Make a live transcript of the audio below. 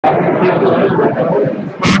I'm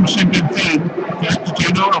Shenggen, Director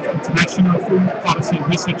General of International Food Policy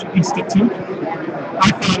Research Institute. I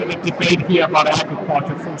thought the debate here about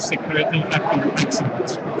agriculture, food security has been excellent.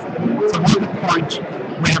 So one of the points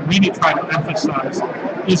we have really tried to emphasize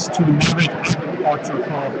is to leverage agriculture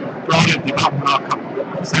for broader development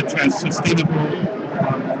outcomes, such as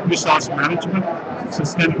sustainable resource management,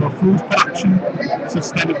 sustainable food production,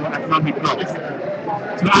 sustainable economic growth.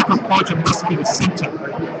 So agriculture must be the center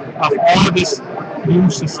of all these new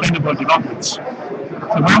sustainable developments.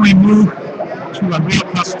 So when we move to a Rio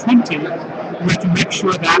Plus 20, we have to make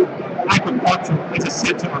sure that agriculture is the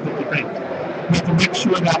center of the debate. We have to make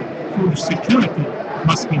sure that food security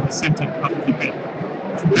must be the center of the debate.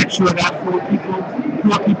 To make sure that poor people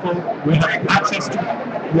will have access to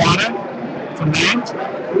water, to land,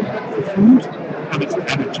 to food, and to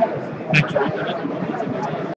energy. Thank you.